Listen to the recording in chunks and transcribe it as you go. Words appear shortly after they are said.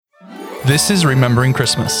This is Remembering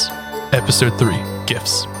Christmas, Episode 3,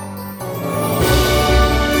 Gifts.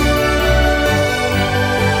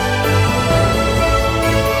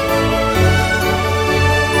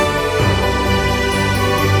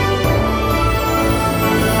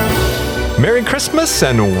 Merry Christmas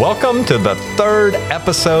and welcome to the third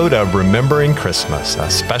episode of Remembering Christmas,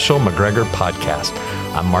 a special McGregor podcast.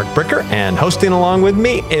 I'm Mark Bricker, and hosting along with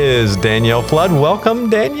me is Danielle Flood. Welcome,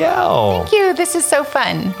 Danielle. Thank you. This is so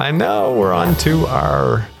fun. I know. We're on to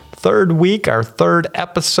our third week, our third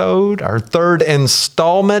episode, our third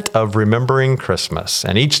installment of Remembering Christmas.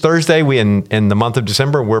 And each Thursday, in the month of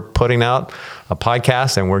December, we're putting out a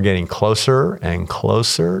podcast, and we're getting closer and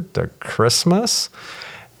closer to Christmas.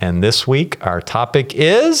 And this week, our topic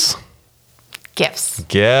is... Gifts.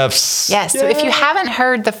 Gifts. Yes. So if you haven't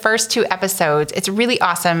heard the first two episodes, it's really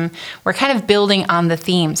awesome. We're kind of building on the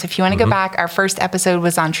theme. So if you want to go back, our first episode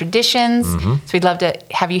was on traditions. So we'd love to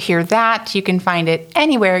have you hear that. You can find it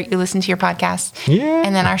anywhere you listen to your podcast. Yeah.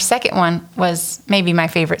 And then our second one was maybe my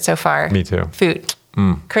favorite so far. Me too. Food.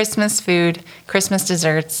 Christmas food, Christmas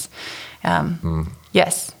desserts.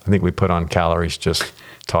 Yes. I think we put on calories just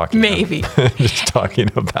talking. Maybe. Just talking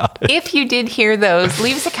about it. If you did hear those,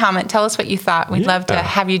 leave us a comment. Tell us what you thought. We'd love to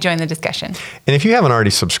have you join the discussion. And if you haven't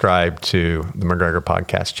already subscribed to the McGregor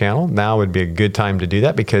Podcast channel, now would be a good time to do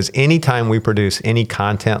that, because anytime we produce any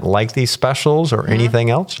content like these specials or anything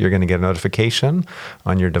else, you're going to get a notification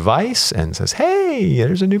on your device and says, hey,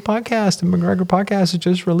 there's a new podcast. The McGregor Podcast is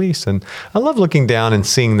just released. And I love looking down and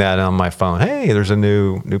seeing that on my phone. Hey, there's a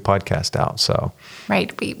new podcast out. So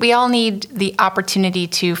right. We all need the opportunity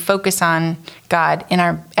to focus on God in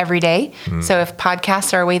our everyday. So if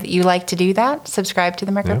podcasts are a way that you like to do that, subscribe to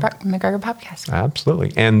the McGregor Podcast.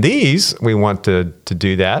 Absolutely. And these, we want to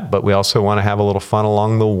do that, but we also want to have a little fun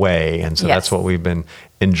along the way. And so that's what we've been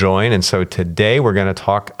enjoying. And so today we're going to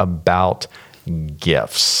talk about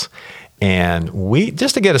gifts. And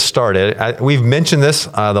just to get us started, we've mentioned this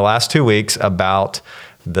the last 2 weeks about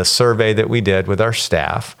the survey that we did with our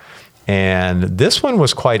staff. And this one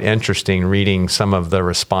was quite interesting, reading some of the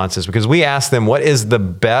responses, because we asked them, what is the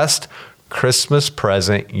best Christmas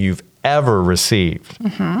present you've ever received?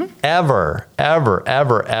 Ever.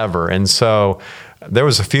 And so there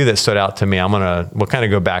was a few that stood out to me. We'll kind of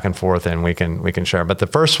go back and forth and we can share. But the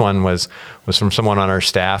first one was from someone on our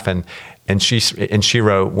staff, and she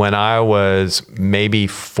wrote, when I was maybe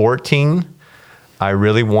 14, I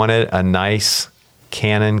really wanted a nice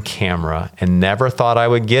Canon camera and never thought I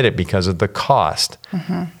would get it because of the cost.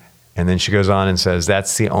 And then she goes on and says,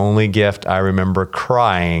 that's the only gift I remember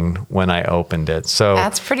crying when I opened it. So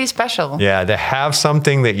that's pretty special. Yeah, to have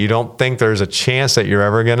something that you don't think there's a chance that you're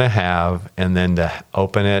ever going to have, and then to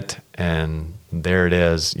open it and there it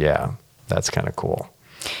is. Yeah, that's kind of cool.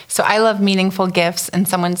 So I love meaningful gifts, and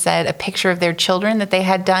someone said a picture of their children that they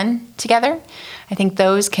had done together. I think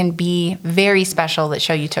those can be very special, that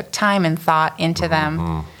show you took time and thought into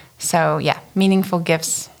them. So yeah, meaningful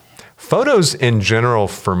gifts. Photos in general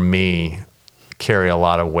for me carry a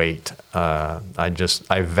lot of weight.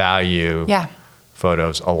 I value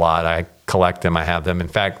photos a lot. I collect them, I have them. In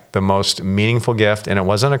fact, the most meaningful gift, and it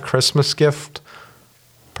wasn't a Christmas gift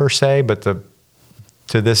per se, but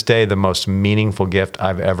to this day, the most meaningful gift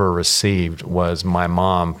I've ever received was my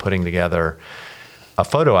mom putting together a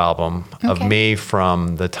photo album of me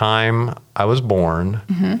from the time I was born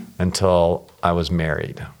until I was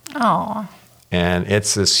married. Oh. And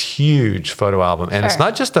it's this huge photo album. And it's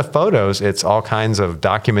not just the photos, it's all kinds of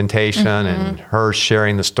documentation and her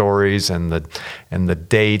sharing the stories and the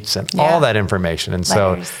dates and all that information. And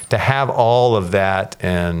so to have all of that,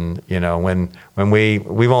 and when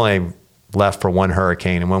we've only left for one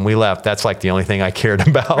hurricane, and when we left, that's like the only thing I cared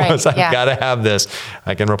about. Was I got to have this.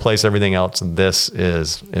 I can replace everything else, and this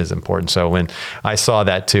is important. So when I saw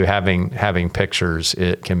that too, having pictures,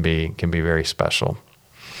 it can be very special.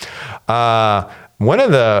 One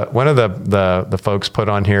of the folks put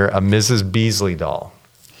on here a Mrs. Beasley doll.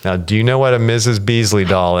 Now, do you know what a Mrs. Beasley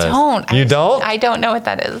doll is? You don't? I don't know what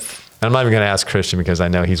that is. I'm not even going to ask Christian because I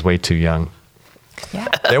know he's way too young. Yeah.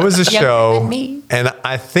 There was a show, than me. and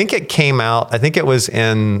I think it came out, I think it was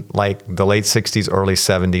in like the late 60s, early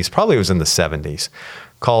 70s, probably it was in the 70s,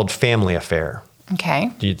 called Family Affair.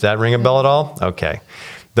 Okay. Does that ring a bell at all? Okay.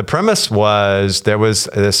 The premise was there was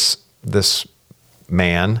this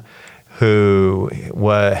man who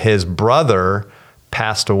his brother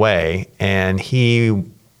passed away, and he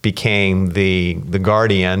became the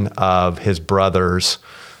guardian of his brother's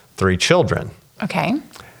 3 children. Okay.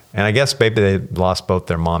 And I guess maybe they lost both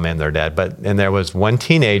their mom and their dad. And there was one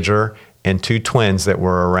teenager and 2 twins that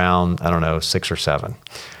were around, 6 or 7.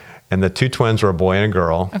 And the 2 twins were a boy and a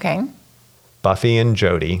girl. Okay. Buffy and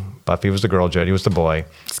Jody. Buffy was the girl, Jody was the boy.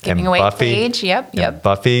 Skipping away at the age. Yep. And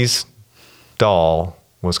Buffy's doll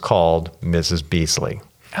was called Mrs. Beasley.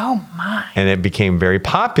 Oh my. And it became very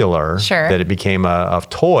popular. Sure. That it became a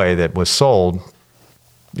toy that was sold,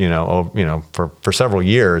 for several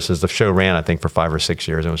years. As the show ran, I think for 5 or 6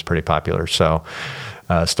 years, it was pretty popular. So,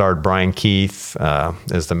 starred Brian Keith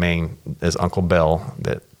as Uncle Bill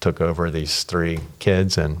that took over these 3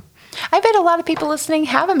 kids, and I bet a lot of people listening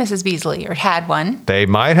have a Mrs. Beasley or had one. they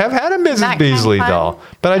might have had a Mrs. Beasley doll.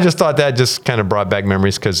 But I just thought that just kind of brought back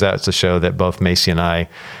memories because that's a show that both Macy and I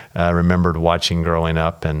remembered watching growing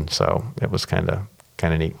up, and so it was kind of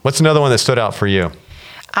neat. What's another one that stood out for you?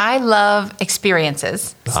 I love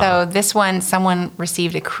experiences. So this one, someone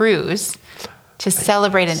received a cruise to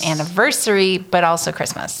celebrate an anniversary, but also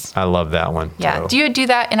Christmas. I love that one. Yeah. too. Do you do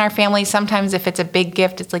that in our family? Sometimes if it's a big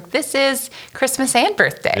gift, it's like, this is Christmas and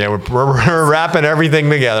birthday. Yeah, we're wrapping everything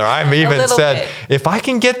together. I've even little said, bit. if I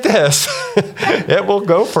can get this, it will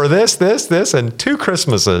go for this, and 2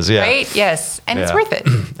 Christmases. Yeah. Right? Yes. And it's Yeah. worth it.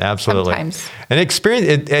 Absolutely. Sometimes. And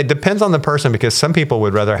experience, it depends on the person because some people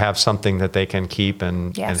would rather have something that they can keep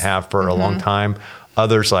and Yes. have for a long time.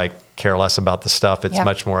 Others care less about the stuff. It's Yep.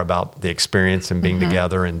 much more about the experience and being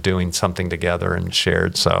together and doing something together and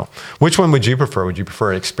shared. So which one would you prefer? Would you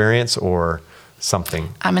prefer experience or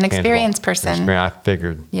something? I'm an tangible? experience person. I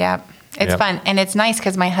figured. Yeah. It's Yep. fun. And it's nice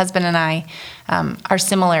because my husband and I are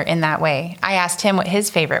similar in that way. I asked him what his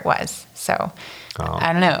favorite was. So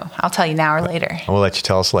I don't know. I'll tell you now or later. We'll let you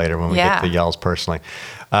tell us later when we get Yeah. to the yells personally.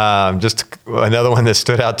 Just another one that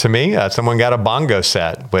stood out to me. Someone got a bongo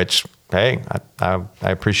set, which, hey, I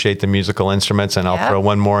appreciate the musical instruments, and I'll Yep. throw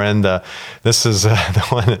one more in. This is the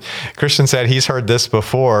one that Christian said he's heard this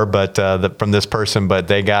before, but from this person, but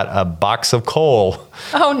they got a box of coal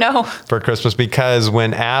Oh, no. for Christmas because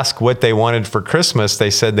when asked what they wanted for Christmas,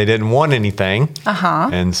 they said they didn't want anything.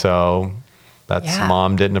 And so Yeah.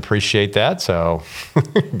 mom didn't appreciate that, so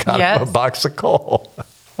got him a Yes. box of coal.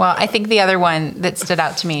 Well, I think the other one that stood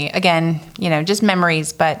out to me, again, just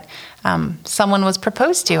memories, but someone was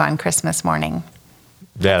proposed to on Christmas morning.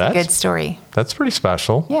 Yeah, Good story. that's pretty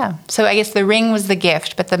special. Yeah. So I guess the ring was the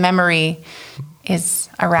gift, but the memory is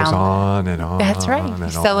around. Goes on and on. That's right.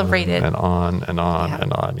 And Celebrated. and on and on Yeah.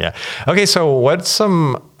 and on. Yeah. Okay. So, what's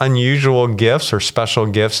some unusual gifts or special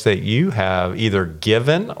gifts that you have either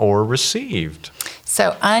given or received?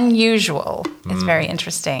 So unusual is very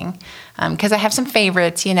interesting because I have some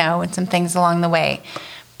favorites, and some things along the way.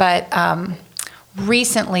 But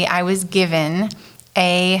recently I was given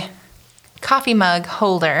a coffee mug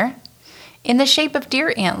holder in the shape of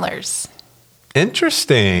deer antlers.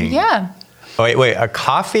 Interesting. Yeah. Oh, wait. A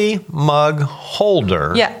coffee mug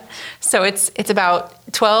holder. Yeah. So it's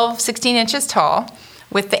about 12, 16 inches tall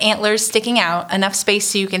with the antlers sticking out, enough space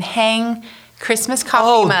so you can hang Christmas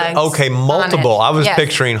coffee mugs. Okay. Multiple. on it. I was Yes.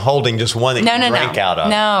 picturing holding just one that you drank out of.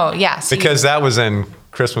 No, yeah. So Because that was in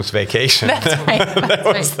Christmas Vacation. That's right.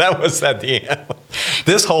 that was at the end.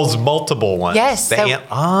 This holds multiple ones. Yes,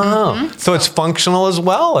 So it's functional as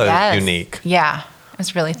well as Yes. unique. Yeah. It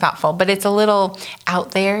was really thoughtful, but it's a little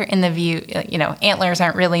out there in the view. Antlers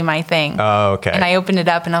aren't really my thing. Oh, okay. And I opened it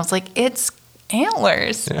up and I was like, it's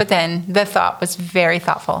antlers. Yeah. But then the thought was very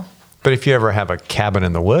thoughtful. But if you ever have a cabin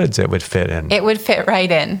in the woods, it would fit in. It would fit right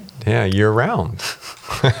in. Yeah, year round.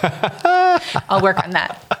 I'll work on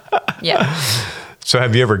that. Yeah. So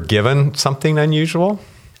have you ever given something unusual?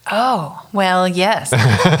 Oh, well, yes.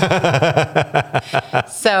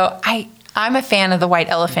 So I'm a fan of the white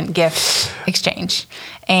elephant gift exchange.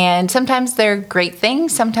 And sometimes they're great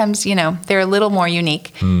things. Sometimes, they're a little more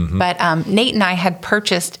unique. But Nate and I had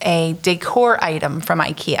purchased a decor item from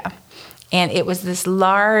IKEA. And it was this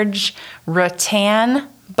large rattan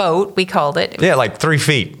boat, we called it. Yeah, like 3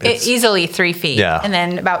 feet. Easily 3 feet. Yeah. And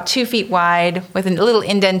then about 2 feet wide with a little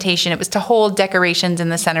indentation. It was to hold decorations in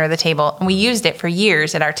the center of the table. And we used it for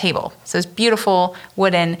years at our table. So it's beautiful,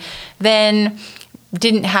 wooden. Then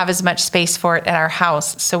didn't have as much space for it at our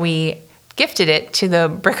house. So we gifted it to the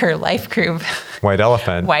Bricker Life Group. White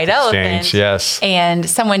elephant. White elephant. Exchange, yes. And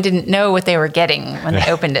someone didn't know what they were getting when they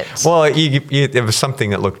opened it. Well, it was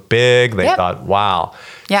something that looked big. They Yep. thought, wow.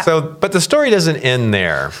 Yeah. So, but the story doesn't end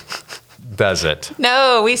there, does it?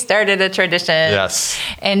 No, we started a tradition. Yes.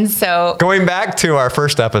 And so Going back to our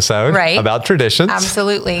first episode Right. about traditions.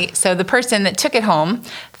 Absolutely. So the person that took it home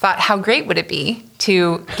thought, how great would it be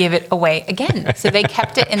to give it away again? So they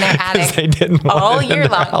kept it in their attic They didn't want all it in year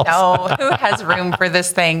the long. house. No, who has room for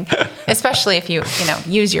this thing? Especially if you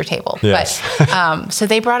use your table. Yes. But so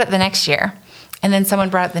they brought it the next year. And then someone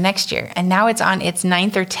brought it the next year. And now it's on its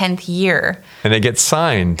 9th or 10th year. And it gets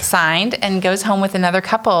signed And goes home with another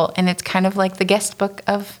couple. And it's kind of like the guest book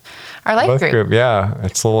of our life group. Yeah,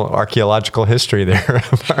 it's a little archaeological history there.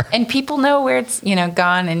 And people know where it's,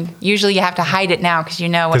 gone. And usually you have to hide it now because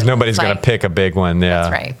because nobody's going to pick a big one. Yeah,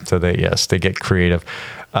 that's right. So they get creative.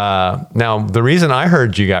 Now, the reason I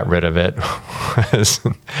heard you got rid of it was,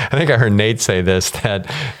 I think I heard Nate say this, that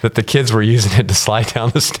the kids were using it to slide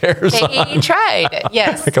down the stairs. They tried,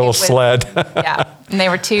 yes. Like a little sled. Yeah, and they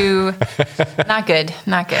were too, not good.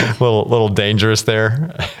 Little dangerous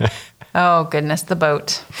there. Oh, goodness, the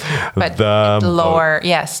boat. But The lore,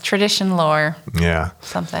 yes, tradition lore. Yeah.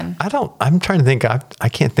 Something. I'm trying to think, I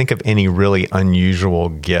can't think of any really unusual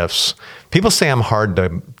gifts. People say I'm hard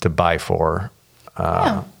to buy for.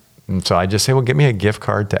 And so I just say, well, give me a gift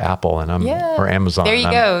card to Apple or Amazon. There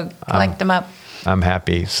you go. Collect them up. I'm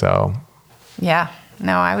happy. So yeah,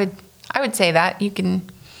 no, I would say that you can.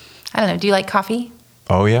 I don't know. Do you like coffee?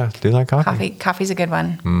 Oh yeah, do you like coffee? Coffee's a good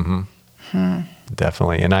one.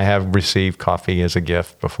 Definitely. And I have received coffee as a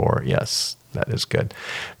gift before. Yes, that is good.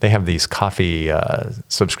 They have these coffee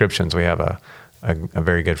subscriptions. We have a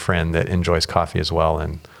very good friend that enjoys coffee as well,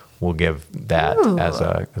 and we'll give that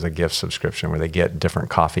as a gift subscription where they get different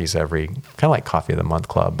coffees kind of like Coffee of the Month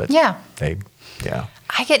Club. But yeah.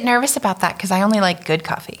 I get nervous about that because I only like good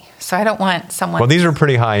coffee. So I don't want someone. Well, these are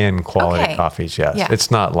pretty high-end quality coffees, yes. Yeah.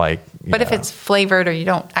 It's not like. But if it's flavored or you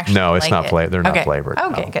don't actually No, it's not flavored. They're not flavored.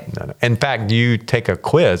 Okay, no. good. No. In fact, you take a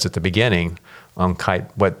quiz at the beginning on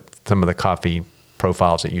what some of the coffee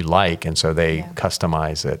profiles that you like, and so they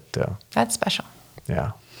customize it. That's special.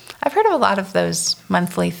 Yeah. I've heard of a lot of those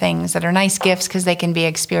monthly things that are nice gifts because they can be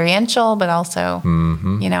experiential, but also,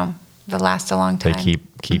 they last a long time. They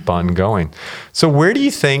keep on going. So where do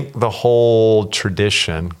you think the whole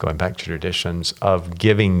tradition, going back to traditions, of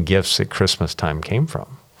giving gifts at Christmas time came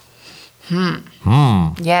from?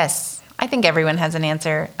 Yes. I think everyone has an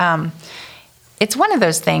answer. It's one of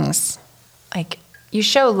those things, like you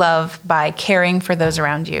show love by caring for those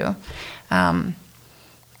around you.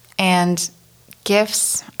 And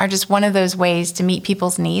gifts are just one of those ways to meet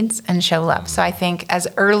people's needs and show love. So I think as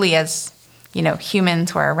early as,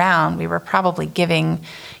 humans were around, we were probably giving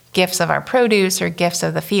gifts of our produce or gifts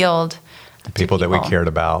of the field. People that we cared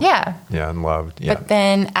about. Yeah. Yeah, and loved. Yeah. But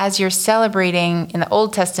then as you're celebrating in the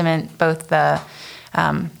Old Testament, both the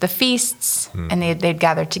feasts and they'd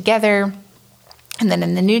gather together. And then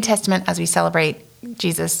in the New Testament, as we celebrate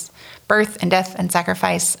Jesus' birth and death and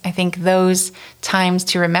sacrifice, I think those times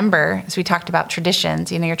to remember, as we talked about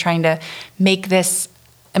traditions, you're trying to make this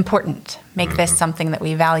important, make this something that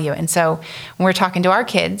we value. And so when we're talking to our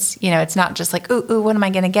kids, it's not just like, ooh, what am I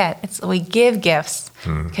going to get? We give gifts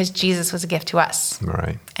because Jesus was a gift to us.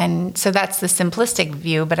 Right. And so that's the simplistic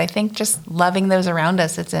view, but I think just loving those around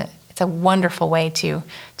us, it's a wonderful way to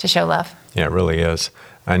show love. Yeah, it really is.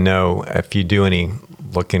 I know if you do any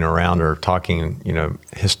looking around or talking,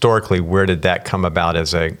 historically, where did that come about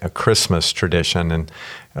as a Christmas tradition? And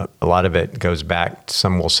a lot of it goes back,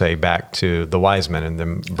 some will say back to the wise men and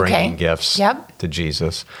them bringing gifts to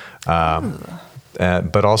Jesus.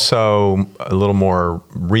 But also a little more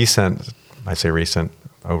recent, I say recent,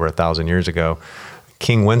 over 1,000 years ago,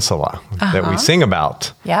 King Wenceslaw that we sing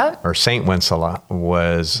about, or Saint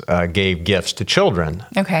Wenceslaw, gave gifts to children.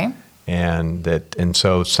 Okay. And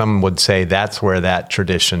so some would say that's where that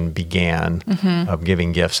tradition began of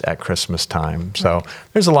giving gifts at Christmas time. So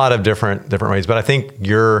there's a lot of different ways, but I think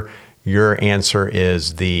your answer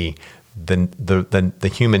is the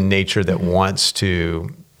human nature that wants to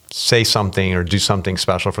say something or do something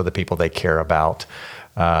special for the people they care about,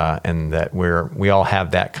 and that we all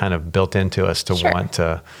have that kind of built into us to want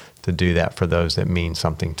to do that for those that mean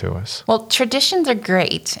something to us. Well, traditions are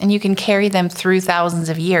great, and you can carry them through thousands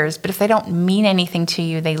of years, but if they don't mean anything to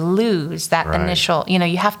you, they lose that initial,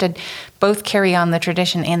 you have to both carry on the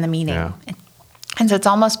tradition and the meaning. Yeah. And so it's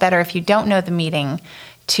almost better if you don't know the meaning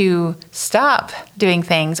to stop doing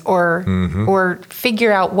things or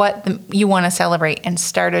figure out what you want to celebrate and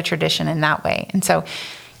start a tradition in that way. And so,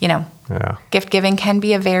 gift giving can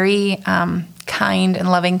be a very kind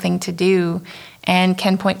and loving thing to do, and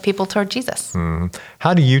can point people toward Jesus.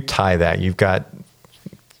 How do you tie that? You've got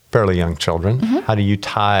fairly young children. How do you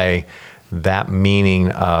tie that meaning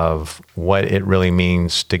of what it really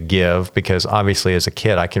means to give? Because obviously as a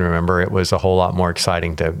kid, I can remember it was a whole lot more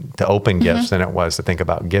exciting to open gifts than it was to think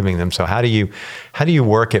about giving them. So how do you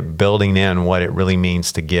work at building in what it really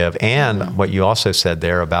means to give, and what you also said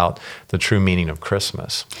there about the true meaning of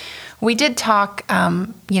Christmas? We did talk,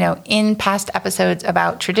 in past episodes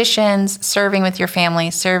about traditions, serving with your family,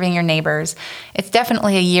 serving your neighbors. It's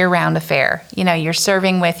definitely a year-round affair. You're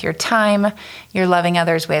serving with your time, you're loving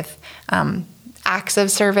others with acts of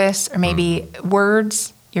service or maybe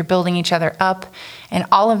words. You're building each other up. And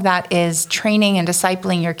all of that is training and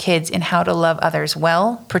discipling your kids in how to love others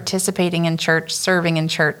well, participating in church, serving in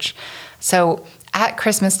church. So at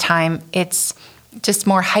Christmas time, it's just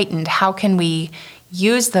more heightened. How can we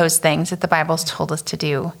use those things that the Bible's told us to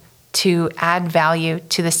do to add value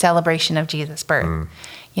to the celebration of Jesus' birth?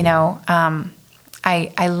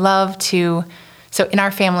 I love to, so in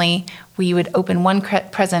our family, we would open one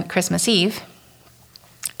present Christmas Eve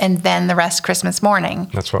and then the rest Christmas morning.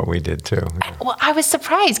 That's what we did too. Yeah. Well, I was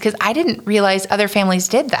surprised because I didn't realize other families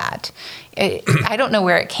did that. I don't know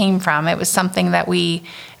where it came from. It was something that we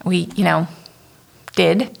did.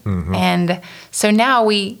 Mm-hmm. And so now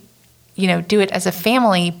we, do it as a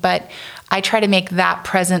family, but I try to make that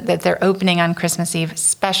present that they're opening on Christmas Eve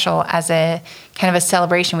special as a kind of a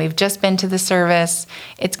celebration. We've just been to the service.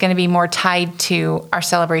 It's going to be more tied to our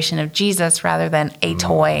celebration of Jesus rather than a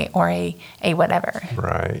toy or a whatever.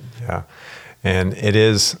 Right. Yeah. And it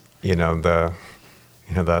is, the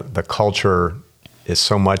culture is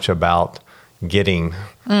so much about getting.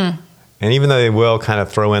 And even though they will kind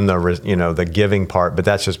of throw in the giving part, but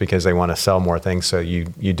that's just because they want to sell more things. So you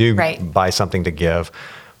do right. buy something to give,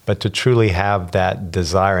 but to truly have that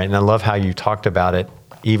desire. And I love how you talked about it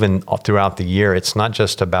even throughout the year. It's not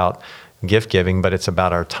just about gift giving, but it's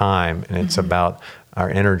about our time and it's about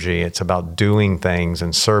our energy. It's about doing things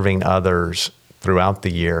and serving others throughout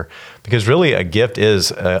the year. Because really a gift is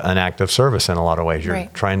an act of service in a lot of ways. You're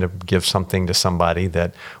right. trying to give something to somebody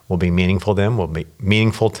that will be meaningful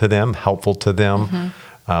to them, helpful to them,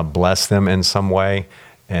 bless them in some way.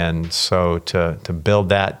 And so to build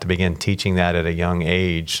that, to begin teaching that at a young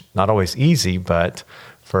age, not always easy, but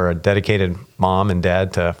for a dedicated mom and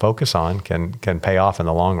dad to focus on can pay off in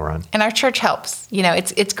the long run. And our church helps.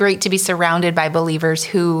 It's great to be surrounded by believers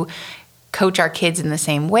who coach our kids in the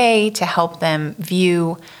same way to help them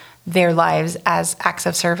view their lives as acts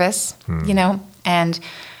of service, and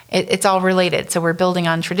it's all related. So we're building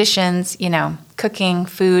on traditions, cooking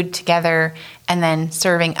food together and then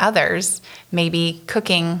serving others. Maybe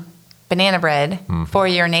cooking banana bread for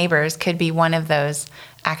your neighbors could be one of those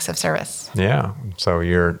acts of service. Yeah. So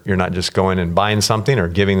you're not just going and buying something or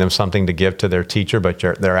giving them something to give to their teacher, but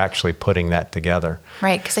they're actually putting that together.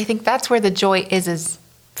 Right. Because I think that's where the joy is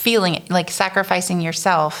feeling it, like sacrificing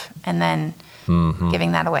yourself and then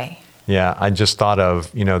giving that away. Yeah, I just thought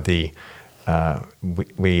of, we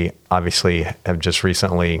obviously have just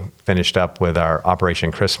recently finished up with our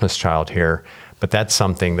Operation Christmas Child here, but that's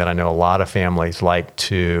something that I know a lot of families like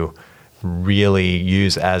to really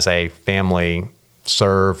use as a family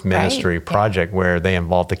serve ministry project where they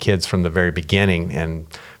involve the kids from the very beginning and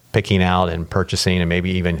picking out and purchasing and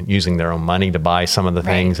maybe even using their own money to buy some of the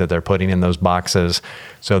things that they're putting in those boxes.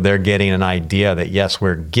 So they're getting an idea that, yes,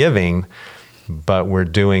 we're giving, but we're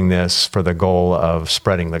doing this for the goal of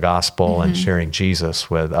spreading the gospel and sharing Jesus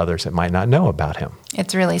with others that might not know about him.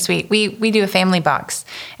 It's really sweet. We do a family box,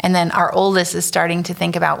 and then our oldest is starting to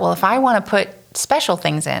think about, well, if I want to put special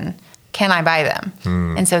things in, can I buy them?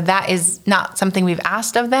 And so that is not something we've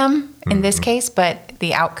asked of them in this case, but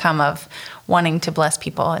the outcome of wanting to bless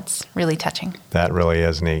people. It's really touching. That really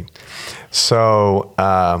is neat. So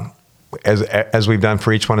as we've done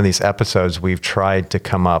for each one of these episodes, we've tried to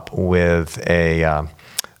come up with a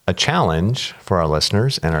challenge for our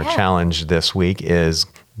listeners. And our challenge this week is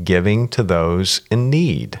giving to those in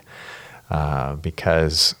need,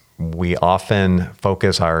 because we often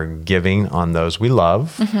focus our giving on those we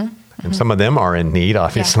love. And some of them are in need,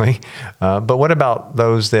 obviously. But what about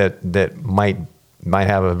those that might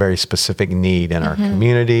have a very specific need in our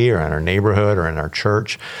community or in our neighborhood or in our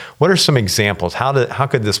church? What are some examples? How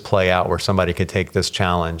could this play out where somebody could take this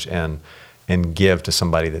challenge and give to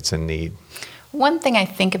somebody that's in need? One thing I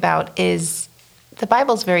think about is the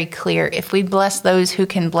Bible's very clear. If we bless those who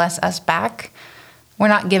can bless us back, we're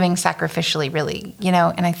not giving sacrificially, really.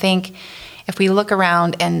 And I think if we look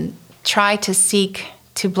around and try to seek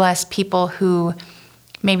to bless people who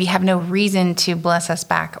maybe have no reason to bless us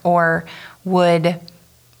back or would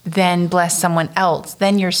then bless someone else,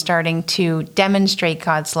 then you're starting to demonstrate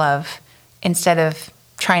God's love instead of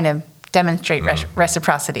trying to demonstrate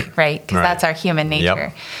reciprocity, right? Because that's our human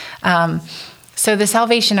nature. So the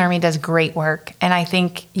Salvation Army does great work, and I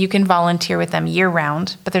think you can volunteer with them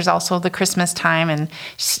year-round, but there's also the Christmas time and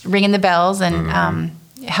ringing the bells and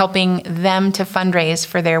helping them to fundraise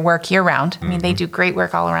for their work year-round. I mean, they do great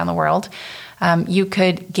work all around the world. You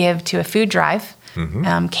could give to a food drive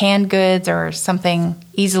canned goods or something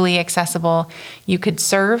easily accessible. You could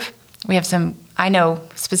serve. We have I know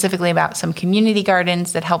specifically about some community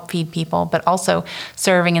gardens that help feed people, but also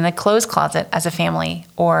serving in the clothes closet as a family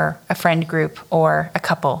or a friend group or a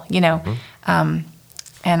couple,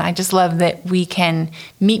 and I just love that we can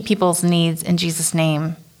meet people's needs in Jesus'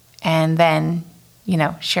 name and then,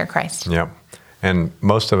 share Christ. Yep. And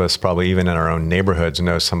most of us probably even in our own neighborhoods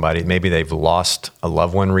know somebody, maybe they've lost a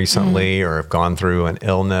loved one recently or have gone through an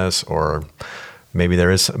illness, or maybe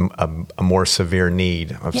there is a more severe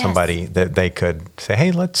need of somebody that they could say,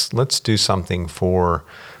 hey, let's do something for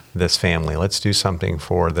this family. Let's do something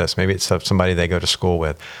for this. Maybe it's somebody they go to school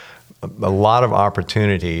with. A lot of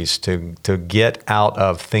opportunities to get out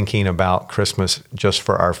of thinking about Christmas just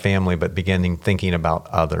for our family, but beginning thinking about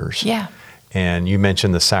others. Yeah. And you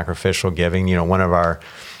mentioned the sacrificial giving. One of our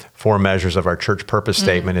 4 measures of our church purpose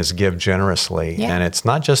statement is give generously. Yeah. And it's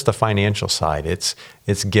not just the financial side. It's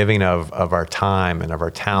giving of our time and of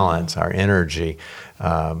our talents, our energy,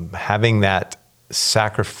 having that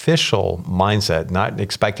sacrificial mindset, not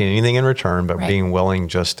expecting anything in return, but being willing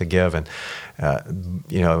just to give. And,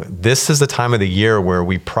 this is the time of the year where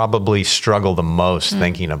we probably struggle the most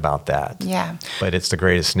thinking about that. Yeah. But it's the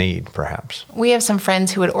greatest need, perhaps. We have some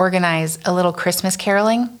friends who would organize a little Christmas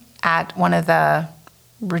caroling at one of the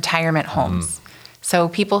retirement homes. So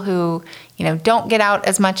people who, don't get out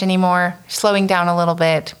as much anymore, slowing down a little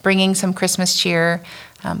bit, bringing some Christmas cheer,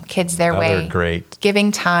 kids their way. Another great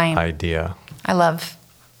giving time. idea. I love.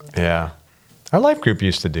 Yeah. Our life group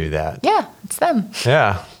used to do that. Yeah, it's them.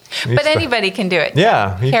 Yeah. But anybody can do it.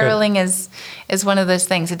 Yeah. Caroling is one of those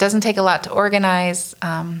things. It doesn't take a lot to organize,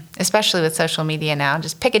 especially with social media now.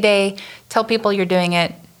 Just pick a day, tell people you're doing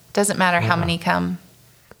it. Doesn't matter how many come.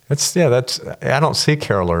 I don't see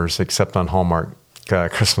carolers except on Hallmark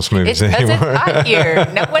Christmas movies It's anymore. it's hot here.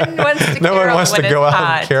 No one wants to No carol one wants to when go it's out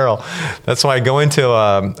hot. and carol. That's why I go into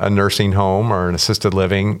a nursing home or an assisted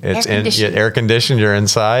living. It's air conditioned. You're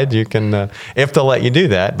inside. You can, if they'll let you do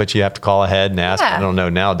that, but you have to call ahead and ask. Yeah. I don't know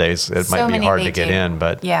nowadays. It So might be many hard they to get do. in,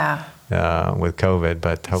 but Yeah. with COVID,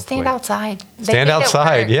 but hopefully Stand outside. They Stand make it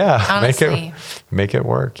outside. work, Yeah. honestly. Make it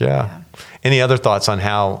work. Yeah. Any other thoughts on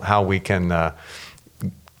how we can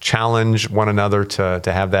challenge one another to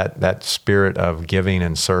have that spirit of giving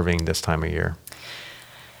and serving this time of year?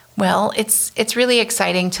 Well, it's really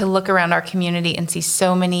exciting to look around our community and see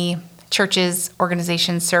so many churches,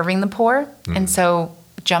 organizations serving the poor. And so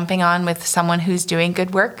jumping on with someone who's doing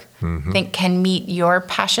good work, I think can meet your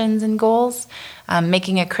passions and goals.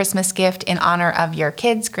 Making a Christmas gift in honor of your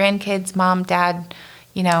kids, grandkids, mom, dad,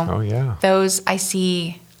 Oh, yeah. those I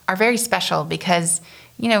see are very special because,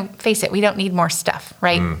 face it, we don't need more stuff,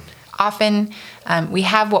 right? Often we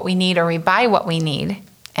have what we need or we buy what we need,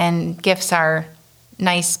 and gifts are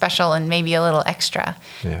nice, special, and maybe a little extra.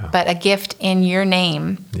 Yeah. But a gift in your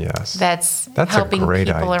name Yes. that's a helping great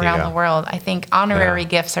people idea. around the world, I think honorary Yeah.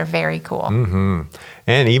 gifts are very cool.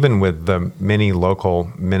 And even with the many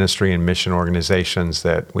local ministry and mission organizations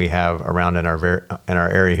that we have around in our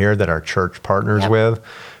area here that our church partners Yep. with,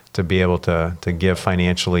 to be able to give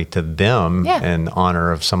financially to them Yeah. in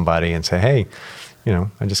honor of somebody and say, hey,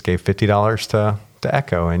 I just gave $50 to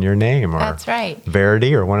Echo in your name, or That's right.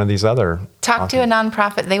 Verity, or one of these other. Talk to a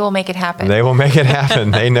nonprofit, they will make it happen. They will make it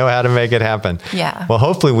happen. They know how to make it happen. Yeah. Well,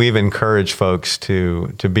 hopefully we've encouraged folks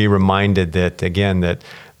to be reminded that, again,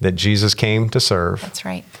 that Jesus came to serve. That's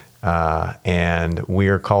right. And we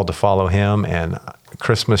are called to follow him. And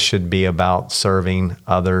Christmas should be about serving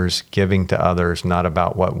others, giving to others, not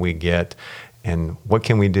about what we get. And what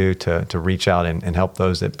can we do to reach out and help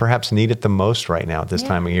those that perhaps need it the most right now at this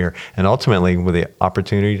time of year? And ultimately with the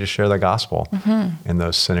opportunity to share the gospel in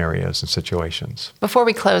those scenarios and situations. Before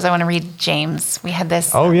we close, I want to read James. We had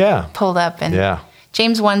this Oh, yeah. pulled up. And Yeah.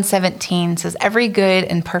 James 1:17 says, "Every good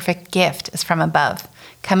and perfect gift is from above,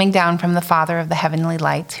 coming down from the Father of the heavenly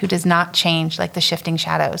lights, who does not change like the shifting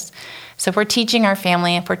shadows." So if we're teaching our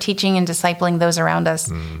family, if we're teaching and discipling those around us,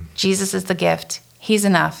 Jesus is the gift. He's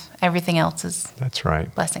enough. Everything else is That's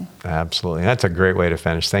right. blessing. Absolutely. That's a great way to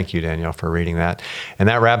finish. Thank you, Danielle, for reading that. And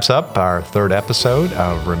that wraps up our 3rd episode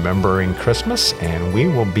of Remembering Christmas. And we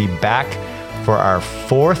will be back for our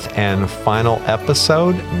 4th and final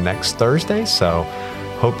episode next Thursday. So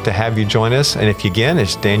hope to have you join us. And if you, again,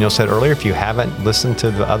 as Danielle said earlier, if you haven't listened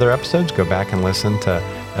to the other episodes, go back and listen to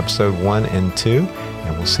episode 1 and 2.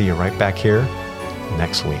 And we'll see you right back here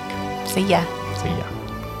next week. See ya. See ya.